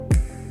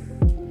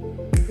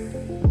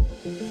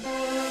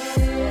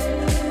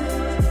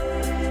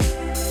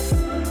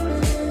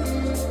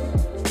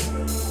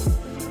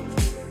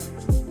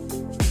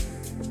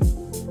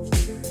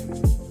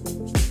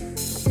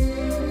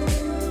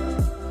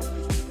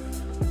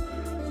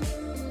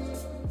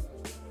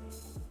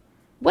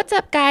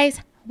up, guys?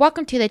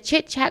 Welcome to the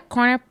Chit Chat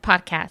Corner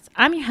podcast.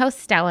 I'm your host,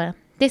 Stella.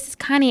 This is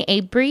kind of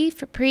a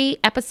brief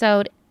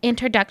pre-episode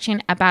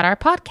introduction about our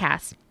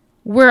podcast.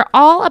 We're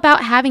all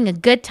about having a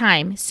good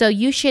time, so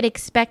you should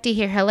expect to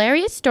hear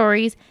hilarious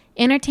stories,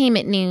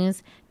 entertainment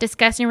news,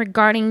 discussing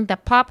regarding the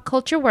pop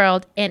culture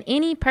world, and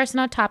any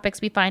personal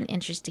topics we find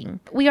interesting.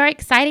 We are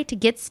excited to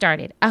get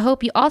started. I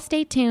hope you all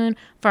stay tuned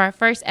for our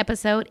first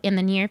episode in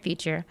the near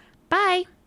future. Bye!